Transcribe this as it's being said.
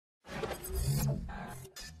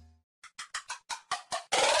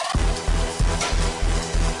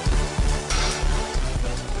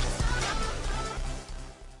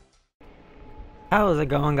How's it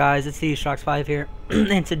going, guys? It's TDCROX 5 here,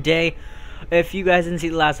 and today, if you guys didn't see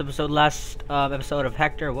the last episode of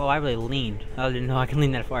Hektor, well, I really leaned. I didn't know I could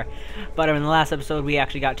lean that far. But in the last episode, we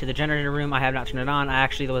actually got to the generator room. I have not turned it on. I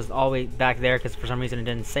actually was all the way back there because for some reason it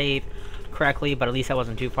didn't save correctly, but at least I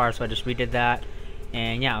wasn't too far, so I just redid that.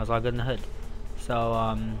 And yeah, it was all good in the hood.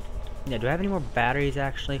 So, yeah, do I have any more batteries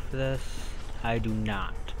actually for this? I do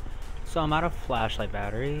not. So I'm out of flashlight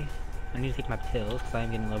battery. I need to take my pills because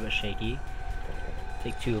I'm getting a little bit shaky.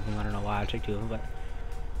 Take two of them. I don't know why I took two of them, but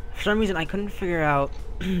for some reason I couldn't figure out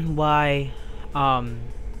why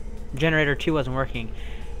generator 2 wasn't working,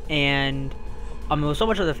 and it was so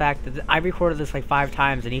much of the fact that I recorded this like 5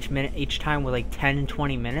 times, and each time was like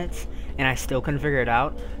 10-20 minutes, and I still couldn't figure it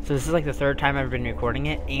out. So this is like the 3rd time I've been recording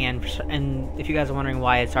it, and if you guys are wondering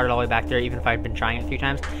why it started all the way back there, even if I've been trying it 3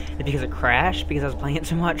 times, it's because it crashed because I was playing it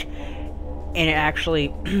so much, and it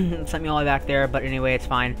actually sent me all the way back there. But anyway, it's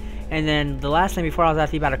fine. And then the last time before I was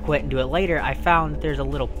actually about to quit and do it later, I found that there's a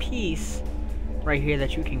little piece right here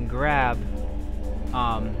that you can grab.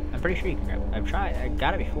 I'm pretty sure you can grab it. I've tried. I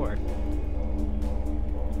got it before.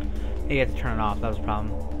 You had to turn it off. That was a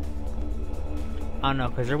problem. I don't know,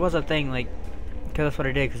 because there was a thing, like, because that's what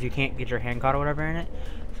I did, because you can't get your hand caught or whatever in it.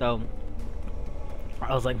 So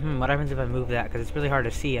I was like, what happens if I move that? Because it's really hard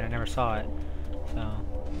to see, and I never saw it. So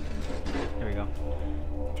there we go.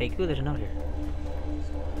 Ooh, there's a note here.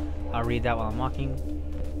 I'll read that while I'm walking.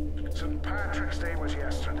 St. Patrick's Day was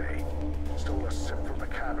yesterday. Stole a sip from the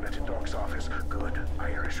cabinet in Doc's office. Good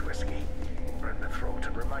Irish whiskey. Burned the throat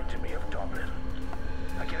and reminded me of Dublin.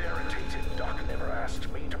 I get irritated. Doc never asked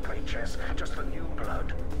me to play chess, just the new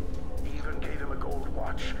blood. He even gave him a gold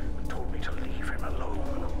watch and told me to leave him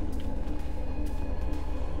alone.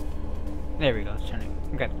 There we go, it's turning.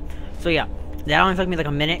 Okay. So yeah, that only took me like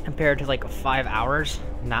a minute compared to like 5 hours.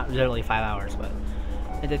 Not literally 5 hours, but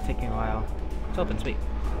it did take me a while. It's open, sweet.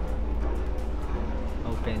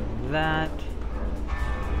 Open that.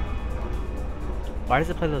 Why does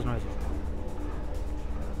it play those noises?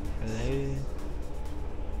 Hello?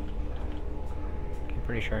 I'm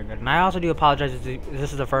pretty sure I'm good. And I also do apologize if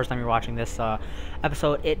this is the first time you're watching this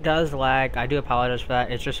episode. It does lag. I do apologize for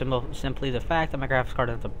that. It's just simply the fact that my graphics card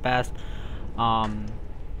isn't the best.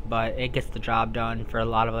 But it gets the job done for a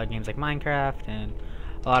lot of other games like Minecraft and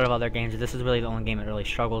a lot of other games. This is really the only game it really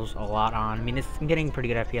struggles a lot on. I mean, it's getting pretty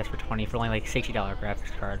good FPS for 20 for only like $60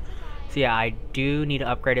 graphics card. So yeah, I do need to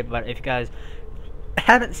upgrade it, but if you guys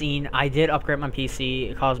haven't seen, I did upgrade my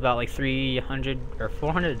PC. It cost about like $300 or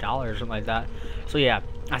 $400, something like that. So yeah,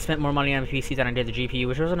 I spent more money on the PC than I did the GPU,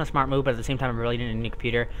 which wasn't a smart move, but at the same time I really didn't need a new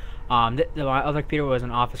computer. My other computer was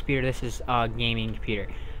an office computer. This is a gaming computer.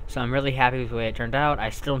 So I'm really happy with the way it turned out. I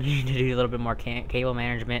still need to do a little bit more cable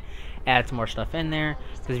management, add some more stuff in there,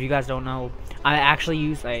 because if you guys don't know, I actually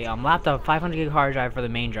use a laptop 500 gig hard drive for the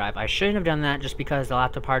main drive. I shouldn't have done that just because the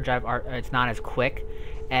laptop hard drive it's not as quick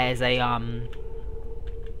as a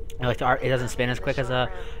it doesn't spin as quick as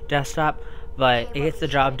a desktop, but it gets the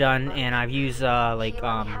job done. And I've used the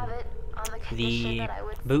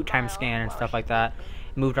boot time scan and stuff like that,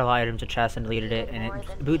 moved all the items to chest and deleted it, and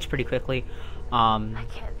it boots pretty quickly.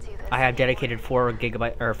 I have dedicated 4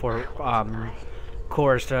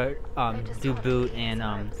 cores to do boot,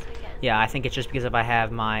 and yeah, I think it's just because if I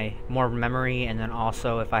have more memory, and then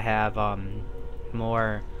also if I have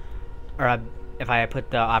if I put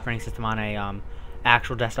the operating system on a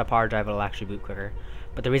actual desktop hard drive, it'll actually boot quicker.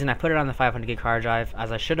 But the reason I put it on the 500 gig hard drive,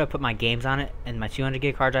 as I should have put my games on it and my 200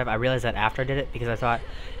 gig hard drive. I realized that after I did it, because I thought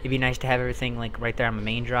it'd be nice to have everything like right there on my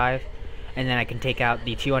main drive, and then I can take out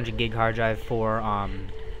the 200 gig hard drive for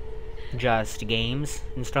just games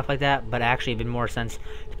and stuff like that. But actually, it'd been more sense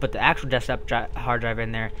to put the actual desktop hard drive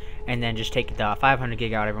in there, and then just take the 500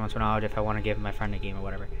 gig out every once in a while if I want to give my friend a game or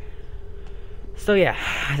whatever. So yeah,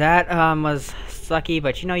 that was sucky,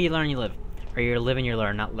 but you know, you learn, you live, or you live and you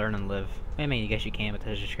learn, not learn and live. I mean, I guess you can, but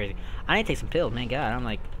that's just crazy. I need to take some pills, man. God, I'm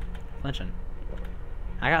like flinching.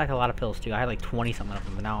 I got like a lot of pills too. I had like 20 something of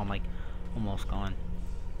them, but now I'm like almost gone.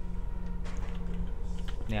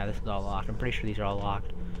 Yeah, this is all locked. I'm pretty sure these are all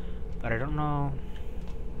locked, but I don't know.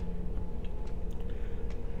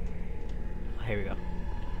 Oh, here we go.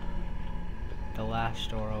 The last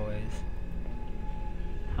door always.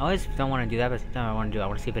 I always don't want to do that, but sometimes I want to do. I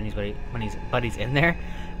want to see if anybody's in there,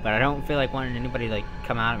 but I don't feel like wanting anybody like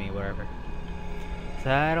come out of me or whatever. So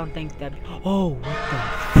I don't think that. Oh, what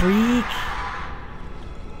the freak!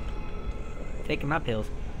 Taking my pills.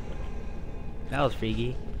 That was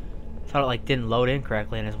freaky. Thought it like didn't load in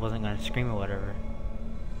correctly and it wasn't gonna scream or whatever.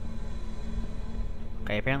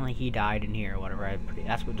 Okay, apparently he died in here or whatever.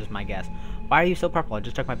 That's just my guess. Why are you so purple? I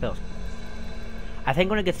just took my pills. I think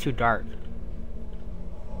when it gets too dark,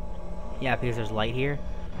 Yeah, because there's light here.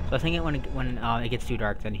 So I think when it gets too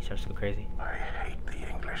dark, then he starts to go crazy. I hate the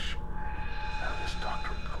English. Now this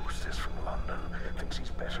Dr. Post is from London, thinks he's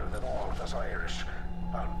better than all of us Irish.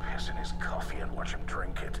 I'll piss in his coffee and watch him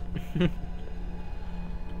drink it.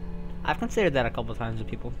 I've considered that a couple times with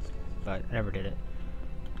people, but I never did it.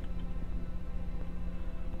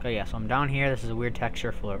 Okay, yeah, so I'm down here. This is a weird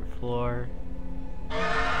texture floor.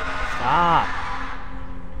 Stop!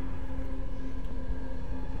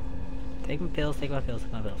 Take my pills, take my pills,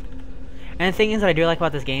 take my pills. And the thing is that I do like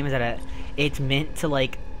about this game is that it's meant to,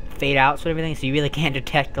 like, fade out sort of everything, so you really can't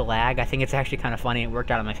detect the lag. I think it's actually kind of funny. It worked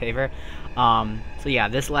out in my favor. So yeah,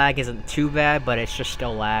 this lag isn't too bad, but it's just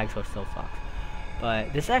still lag, so it still sucks.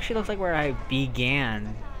 But this actually looks like where I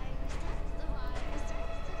began.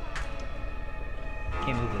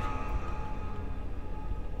 Can't move this.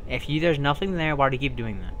 If there's nothing there, why do you keep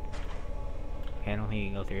doing that? Okay, I don't think you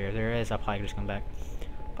can go through here. If there is, I'll probably just come back.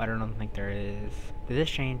 But I don't think there is. Did this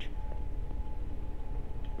change?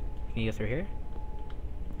 Can you go through here?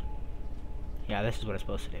 Yeah, this is what it's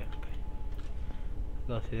supposed to do. Okay.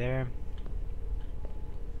 Go through there.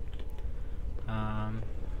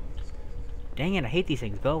 Dang it, I hate these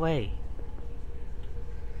things. Go away.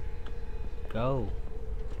 Go.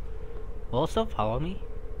 Will it still follow me?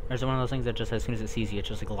 Or is it one of those things that just, as soon as it sees you, it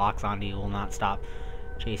just like locks onto you, will not stop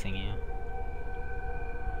chasing you?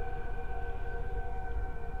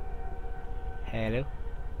 Hello?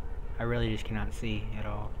 I really just cannot see at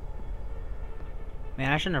all.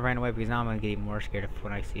 Man, I shouldn't have ran away because now I'm gonna get even more scared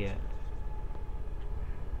when I see it.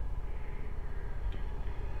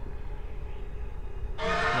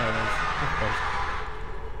 There it is. Of course.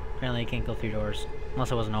 Apparently, you can't go through doors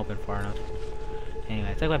unless it wasn't open far enough. Anyway,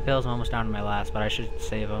 I took my pills. I'm almost down to my last, but I should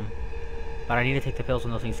save them. But I need to take the pills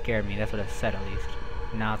when those things scared me. That's what it said, at least.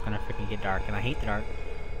 Now it's gonna freaking get dark, and I hate the dark.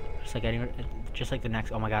 Just like the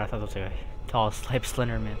next. Oh my god, I thought that was a tall,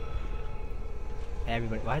 slender man.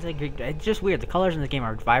 Everybody, why is that Greek? It's just weird. The colors in the game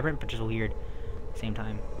are vibrant, but just weird at the same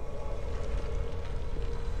time.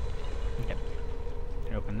 Okay.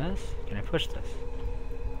 Can I open this? Can I push this?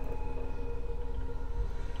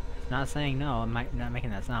 It's not saying no. It might not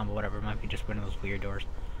making that sound, but whatever. It might be just one of those weird doors.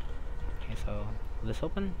 Okay, so will this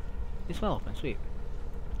open? This will open. Sweet.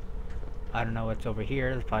 I don't know what's over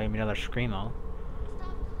here. There's probably another screamo.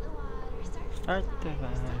 Start the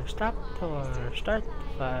fire. Stop the water. Start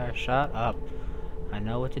the fire. Shut up. I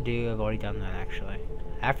know what to do. I've already done that, actually.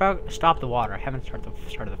 After I stop the water, I haven't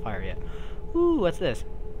started the fire yet. Ooh, what's this?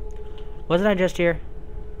 Wasn't I just here?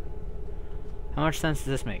 How much sense does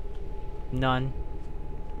this make? None.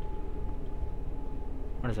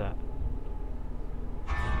 What is that?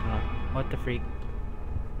 What the freak?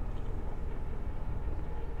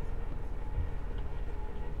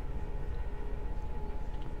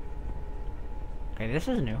 Okay, this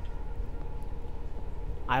is new.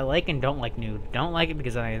 I like and don't like new. Don't like it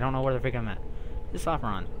because I don't know where the freak I'm at. This off or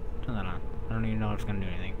on? Turn that on. I don't even know if it's gonna do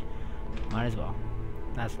anything. Might as well.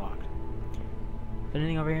 That's locked. Is there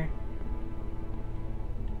anything over here?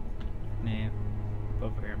 Nah.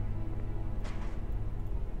 Over here.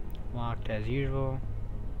 Locked as usual.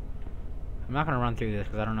 I'm not gonna run through this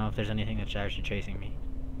because I don't know if there's anything that's actually chasing me.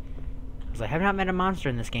 Because I have not met a monster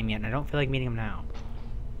in this game yet, and I don't feel like meeting him now.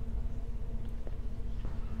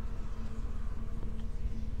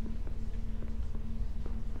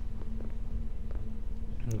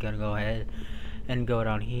 I'm gonna go ahead and go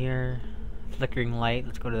down here. Flickering light,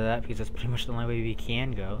 let's go to that because that's pretty much the only way we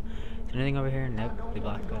can go. Is there anything over here? Nope, they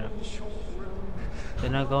blocked that up. So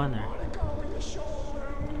no, go in there.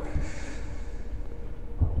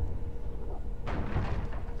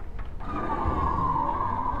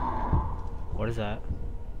 What is that?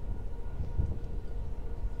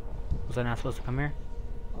 Was I not supposed to come here?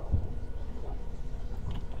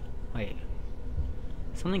 Wait.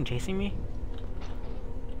 Something chasing me?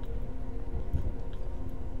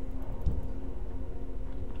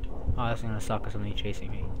 Oh, that's gonna suck with something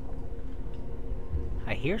chasing me.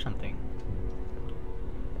 I hear something.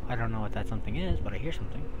 I don't know what that something is, but I hear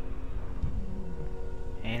something.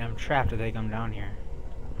 And I'm trapped if they come down here.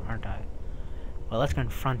 Aren't I? Well, let's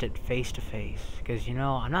confront it face to face. Because, you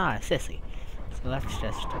know, I'm not a sissy. So let's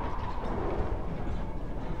just...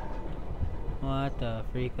 What the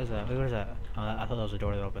freak was that? Wait, what is that? Oh, I thought that was a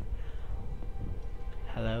door that opened.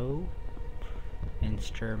 Hello?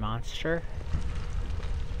 Mr. Monster?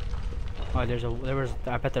 Oh, I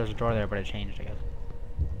bet there was a door there, but it changed, I guess.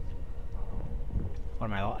 What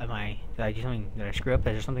did I do something, did I screw up? Is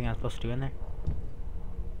there something I'm supposed to do in there?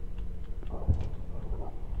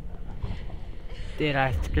 Did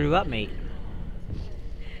I screw up, mate?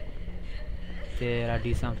 Did I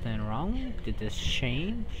do something wrong? Did this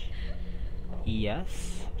change?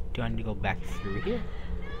 Yes. Do I need to go back through here?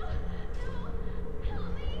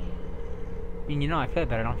 I mean, you know I could,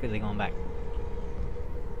 but I don't feel like going back.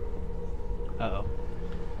 Uh-oh.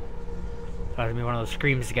 It's gonna be one of those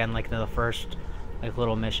screams again, like the first, like,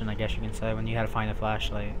 little mission, I guess you can say, when you had to find a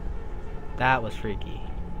flashlight. That was freaky.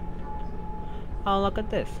 Oh, look at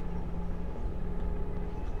this.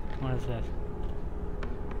 What is this?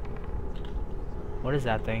 What is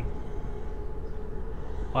that thing?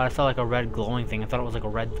 Oh, I saw like a red glowing thing. I thought it was like a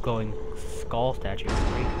red glowing skull statue.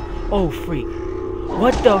 Freak. Oh, freak.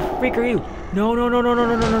 What the freak are you? No, no, no, no, no,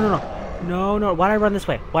 no, no, no, no, no. No, no. Why did I run this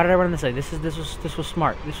way? Why did I run this way? This was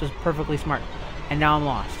smart. This was perfectly smart. And now I'm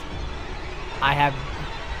lost. I have...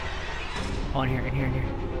 Oh, in here, in here, in here.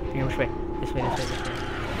 In here, which way? This way, this way, this way.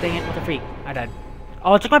 Dang it, what the freak? I died.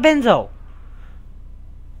 Oh, it took my benzo!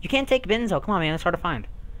 You can't take benzo. Come on, man. It's hard to find.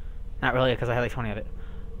 Not really, because I had like 20 of it.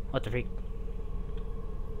 What the freak?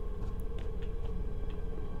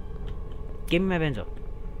 Give me my benzo.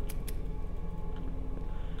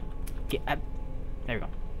 There we go.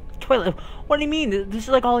 Toilet. What do you mean? This is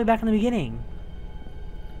like all the way back in the beginning.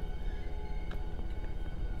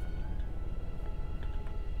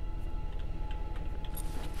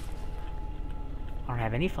 I don't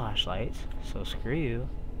have any flashlights, so screw you.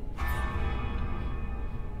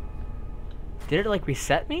 Did it like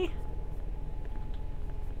reset me?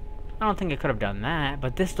 I don't think it could have done that,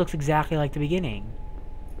 but this looks exactly like the beginning.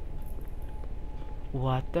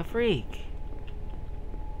 What the freak?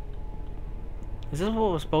 Is this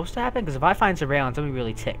what was supposed to happen? Because if I find surveillance, I'm gonna be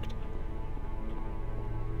really ticked.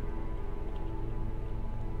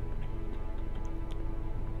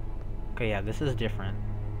 Okay, yeah, this is different.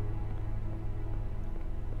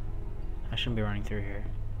 I shouldn't be running through here.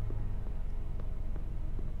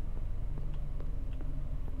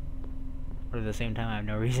 But at the same time, I have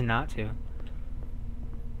no reason not to. I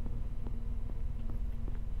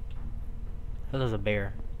thought it was a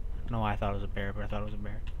bear. I don't know why I thought it was a bear, but I thought it was a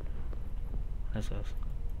bear. What is this?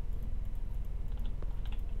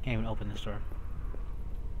 Can't even open this door.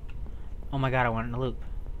 Oh my god, I went in a loop.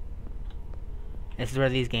 This is where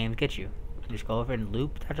these games get you. You just go over and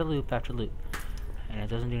loop after loop after loop. And it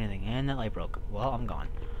doesn't do anything. And that light broke. Well, I'm gone.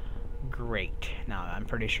 Great. Now, I'm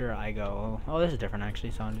pretty sure I go... Oh, this is different,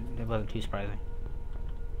 actually, so it wasn't too surprising.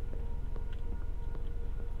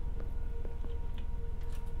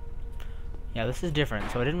 Yeah, this is different,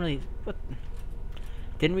 so it didn't really... What?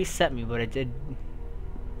 Didn't reset me, but it did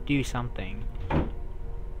do something.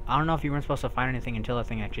 I don't know if you weren't supposed to find anything until the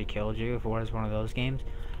thing actually killed you, if it was one of those games.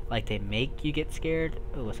 Like, they make you get scared.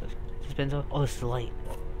 Oh, what's this? Is this benzo? Oh, this is the light.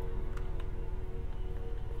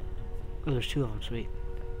 Oh, there's two of them, sweet.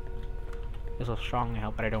 This will strongly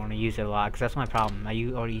help, but I don't want to use it a lot, because that's my problem.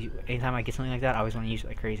 Anytime I get something like that, I always want to use it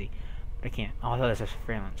like crazy. But I can't. Oh, I thought this was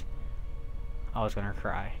surveillance. I was gonna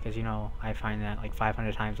cry, because, you know, I find that like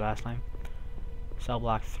 500 times last time. Cell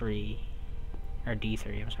block 3. Or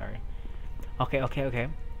D3, I'm sorry. Okay, okay, okay.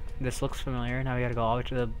 This looks familiar. Now we gotta go all the way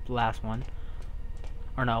to the last one.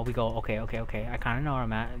 Or no, we go, okay, okay, okay. I kinda know where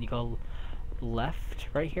I'm at. You go left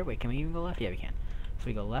right here. Wait, can we even go left? Yeah, we can. So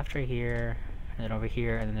we go left right here, and then over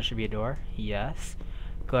here, and then there should be a door. Yes.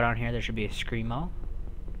 Go down here, there should be a screamo.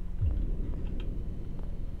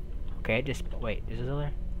 Okay, just, wait, is it still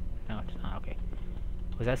there? No, it's not, okay.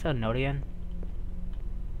 Was that still a note again?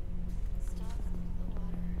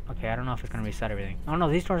 Okay, I don't know if it's gonna reset everything. Oh no,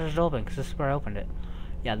 these doors are still open, because this is where I opened it.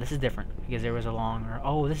 Yeah, this is different, because there was a longer...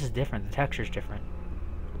 Oh, this is different, the texture's different.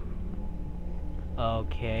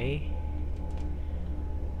 Okay.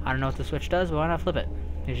 I don't know what the switch does, but why not flip it?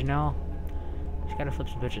 Did you know? Just gotta flip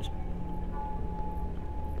some switches.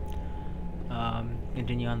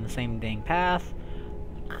 Continue on the same dang path.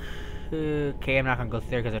 Okay, I'm not gonna go through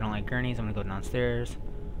there because I don't like gurneys. I'm gonna go downstairs.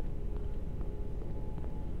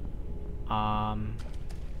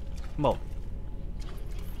 Whoa.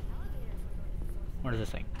 What is this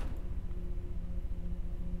thing?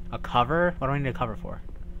 A cover? What do I need a cover for?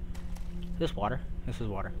 Is this water? This is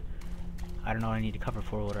water. I don't know what I need a cover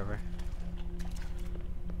for or whatever.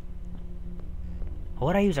 What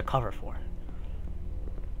would I use a cover for?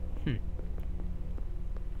 I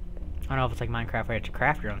don't know if it's like Minecraft where you have to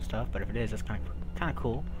craft your own stuff, but if it is, that's kind of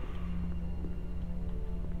cool.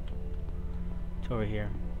 It's over here.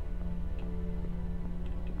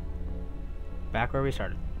 Back where we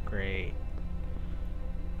started. Great.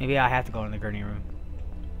 Maybe I have to go in the gurney room.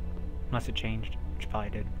 Unless it changed, which probably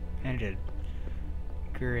did. And it did.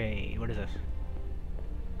 Great. What is this?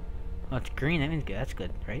 Oh, it's green. That means good. That's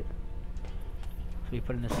good, right? So we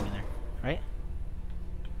put this thing in there, right?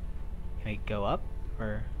 Can we go up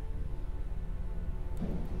or?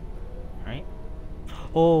 Right?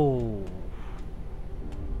 Oh,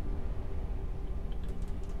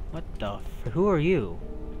 What the who are you?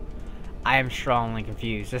 I am strongly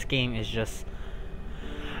confused. This game is just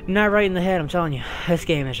not right in the head, I'm telling you. This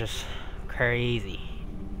game is just crazy.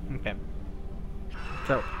 Okay.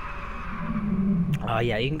 So,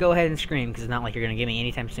 yeah, you can go ahead and scream, because it's not like you're going to get me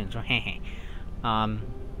anytime soon, so hey.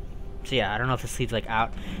 So yeah, I don't know if this leads, like,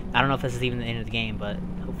 out. I don't know if this is even the end of the game, but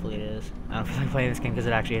hopefully it is. I don't feel like playing this game, because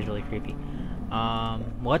it actually is really creepy.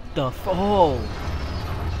 What the oh!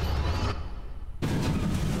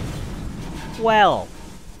 Well.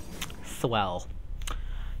 Swell.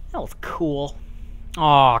 That was cool.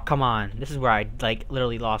 Oh, come on. This is where I, like,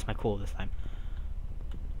 literally lost my cool this time.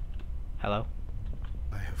 Hello?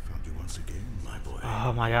 I have found you once again, my boy.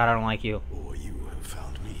 Oh my god, I don't like you. Or you have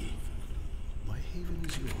found me. My haven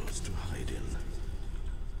is yours to hide in.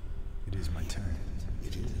 It is my turn.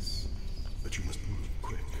 It is. But you must move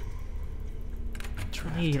quick.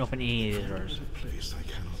 You can open any of these doors. A place I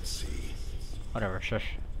cannot see. Whatever,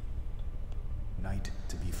 shush. Knight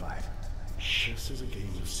to B5. This is a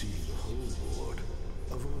game of seeing the whole board.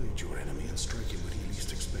 Avoid your enemy and strike him when he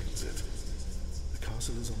least expects it. The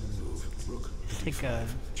castle is on the move. Rook, I think,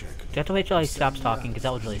 check. do you have to wait till he stops talking? Because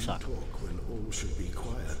that would really suck. Talk when all should be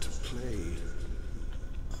quiet. Play.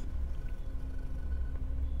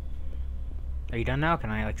 Are you done now? Can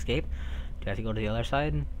I, like, escape? Do I have to go to the other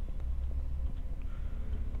side?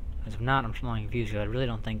 Because if not, I'm still confused. Because I really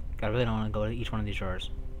don't want to go to each one of these drawers.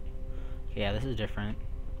 Okay, yeah, this is different.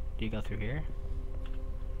 Do you go through here?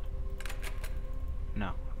 No,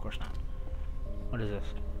 of course not. What is this?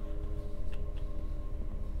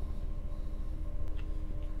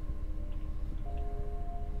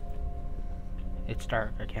 It's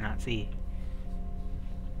dark. I cannot see.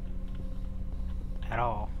 At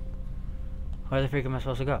all. Where the freak am I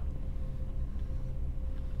supposed to go?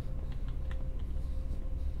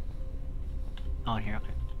 Oh, in here,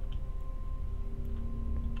 okay.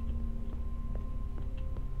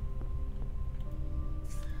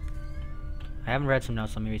 I haven't read some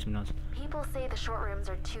notes, let me read some notes. People say the short rooms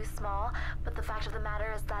are too small, but the fact of the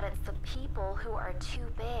matter is that it's the people who are too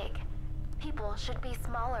big. People should be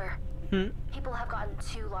smaller. People have gotten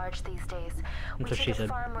too large these days. We take up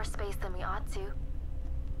far more space than we ought to.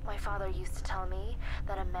 My father used to tell me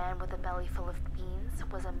that a man with a belly full of beans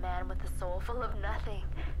was a man with a soul full of nothing.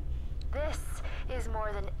 This is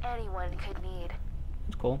more than anyone could need.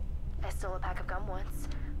 That's cool. I stole a pack of gum once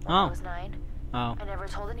when I was 9. Oh. I never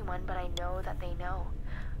told anyone, but I know that they know.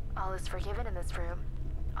 All is forgiven in this room.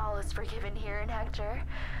 All is forgiven here in Hektor.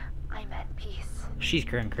 I'm at peace. She's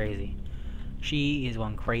going crazy. She is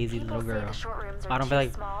one crazy little girl. The short rooms are I don't feel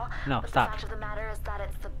like small, no, but stop. The fact of the matter is that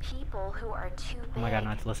it's the people who are too big. Oh my god,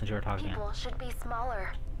 not to listen to her talking. People should be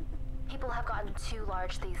smaller. People have gotten too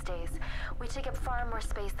large these days. We take up far more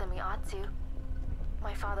space than we ought to.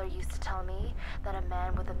 My father used to tell me that a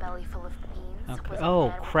man with a belly full of beans was a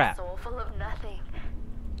man with a soul full of nothing.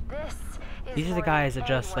 This is These are the guys that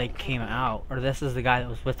just like came out, or this is the guy that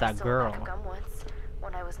was with that girl.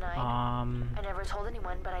 When I was 9. I never told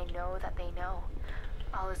anyone, but I know that they know.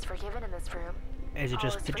 All is forgiven in this room. Is it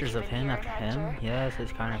just pictures of him after him? Yes,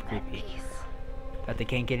 it's kind of creepy. But they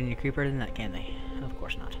can't get any creepier than that, can they? Of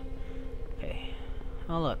course not. Okay.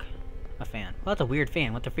 Oh look, a fan. Well, that's a weird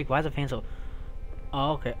fan. What the freak? Why is a fan so?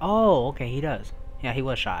 Oh, okay. Oh, okay. He does. Yeah, he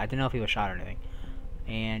was shot. I didn't know if he was shot or anything.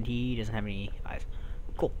 And he doesn't have any eyes.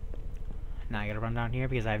 Cool. Now I gotta run down here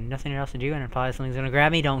because I have nothing else to do, and probably something's gonna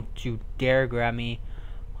grab me. Don't you dare grab me.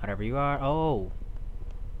 Whatever you are. Oh.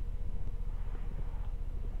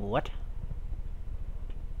 What?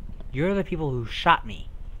 You're the people who shot me.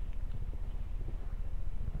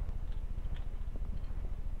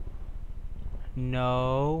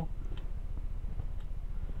 No.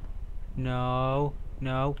 No.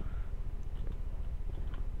 No.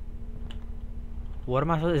 What am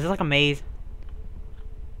I supposed to... Is this like a maze?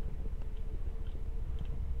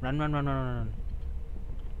 Run, run, run, run, run, run.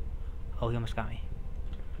 Oh, he almost got me.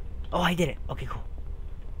 Oh, I did it. Okay, cool.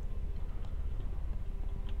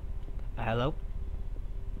 Hello?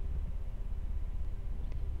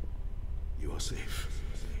 You are safe.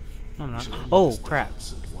 No, I'm not. Oh, crap.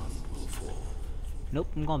 Nope,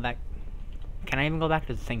 I'm going back. Can I even go back?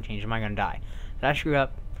 Does the thing change? Am I gonna die? Did I screw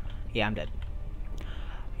up? Yeah, I'm dead.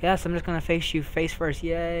 Yes, I'm just gonna face you face first.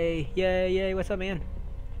 Yay! Yay, yay. What's up, man?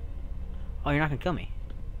 Oh, you're not gonna kill me.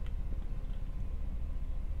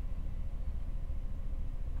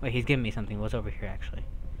 Wait, he's giving me something. What's over here, actually?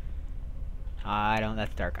 I don't...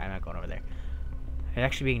 That's dark. I'm not going over there. Are they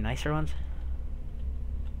actually being nicer ones?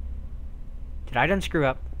 Did I done screw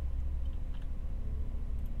up?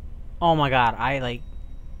 Oh my god, I, like...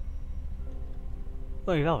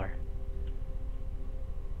 Look, over.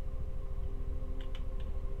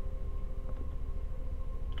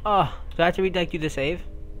 Oh, do I have to like do the save?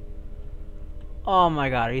 Oh my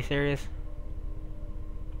god, are you serious?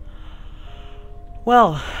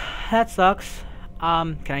 Well, that sucks.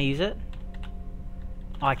 Can I use it?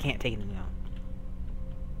 Oh, I can't take it now.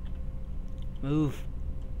 Move.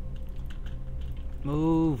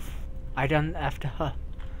 Move. I done after. I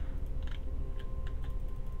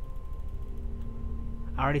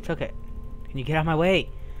already took it. Can you get out of my way?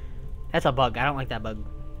 That's a bug. I don't like that bug.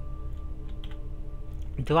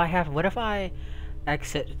 Do I have... What if I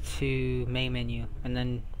exit to main menu and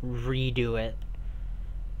then redo it?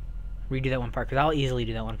 Redo that one part, because I'll easily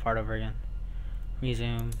do that one part over again.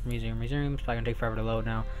 Resume. It's probably going to take forever to load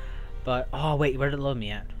now. But... Oh, wait. Where did it load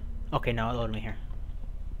me at? Okay, no, it loaded me here.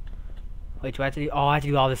 Wait, do I have to do... Oh, I have to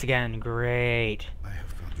do all this again. Great. I have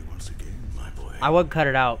found you once again, my boy. I would cut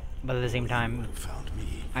it out, but at the same time...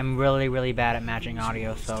 I'm really, really bad at matching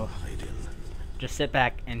audio, so just sit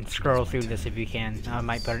back and scroll through this if you can. I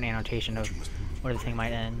might put an annotation of where the thing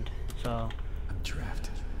might end. So. I'm trapped.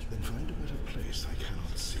 Then find a better place I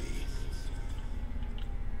cannot see.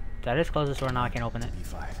 Did I just close this door now? I can't open it.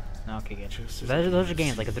 No, okay, good. Those are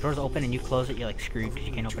games. Like if the door's open and you close it, you're like screwed because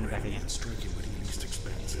you can't open it back again. Striking when he least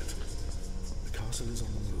expects it. The castle is on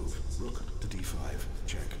the move. Rook to D5.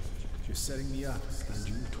 Check. You're setting me up. And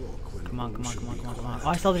you talk when Come on. Oh,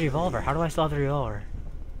 I still have the revolver. How do I still have the revolver?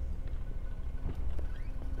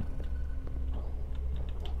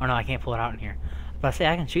 Oh no, I can't pull it out in here. But I say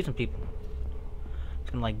I can shoot some people. It's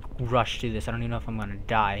gonna like rush through this. I don't even know if I'm gonna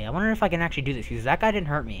die. I wonder if I can actually do this because that guy didn't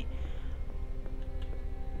hurt me.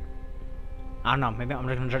 I don't know. Maybe I'm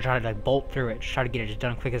just gonna try to like bolt through it. Just try to get it just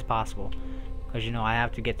done as quick as possible. Because you know I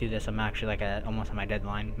have to get through this. I'm actually like almost at my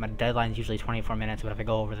deadline. My deadline is usually 24 minutes, but if I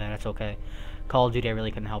go over that, that's okay. Call of Duty, I really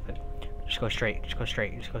couldn't help it. Just go straight. Just go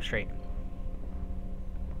straight. Just go straight.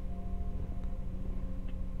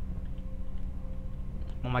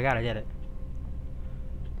 Oh my god, I did it.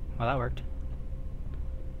 Well, that worked.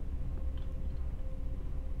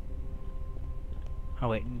 Oh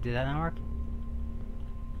wait, did that not work?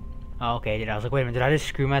 Oh, okay, it did. I was like, wait a minute, did I just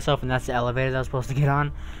screw myself and that's the elevator that I was supposed to get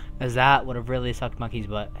on? Because that would have really sucked monkey's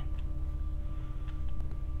butt.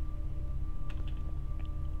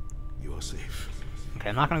 You are safe. Okay,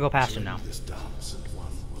 I'm not gonna go past him now. This dance and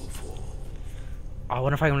one will fall. Oh, I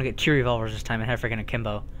wonder if I'm gonna get 2 revolvers this time and have freaking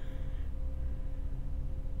akimbo.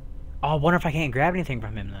 Oh, I wonder if I can't grab anything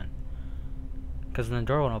from him then. Because then the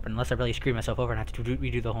door won't open unless I really screwed myself over and have to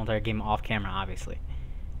redo the whole entire game off camera, obviously.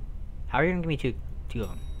 How are you gonna give me two of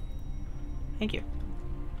them? Thank you.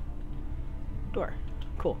 Door.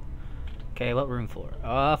 Cool. Okay, what room for?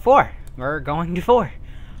 4. We're going to 4.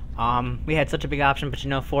 We had such a big option, but you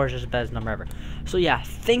know, 4 is just the best number ever. So yeah,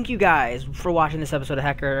 thank you guys for watching this episode of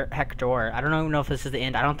Hektor. I don't even know if this is the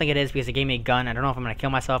end. I don't think it is because it gave me a gun. I don't know if I'm going to kill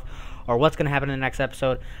myself or what's going to happen in the next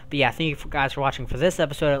episode. But yeah, thank you guys for watching for this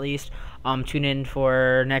episode at least. Tune in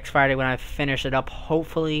for next Friday when I finish it up,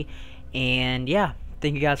 hopefully. And yeah,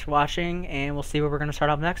 thank you guys for watching, and we'll see where we're going to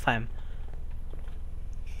start off next time.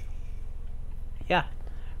 Yeah,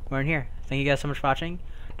 we're in here. Thank you guys so much for watching.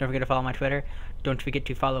 Don't forget to follow my Twitter. Don't forget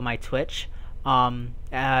to follow my Twitch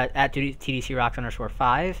at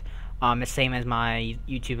TDCROX_5. It's same as my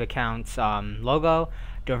YouTube account's logo.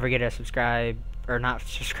 Don't forget to subscribe, or not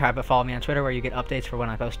subscribe, but follow me on Twitter where you get updates for when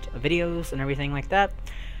I post videos and everything like that.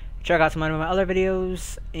 Check out some of my other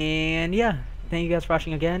videos. And yeah, thank you guys for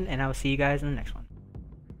watching again, and I will see you guys in the next one.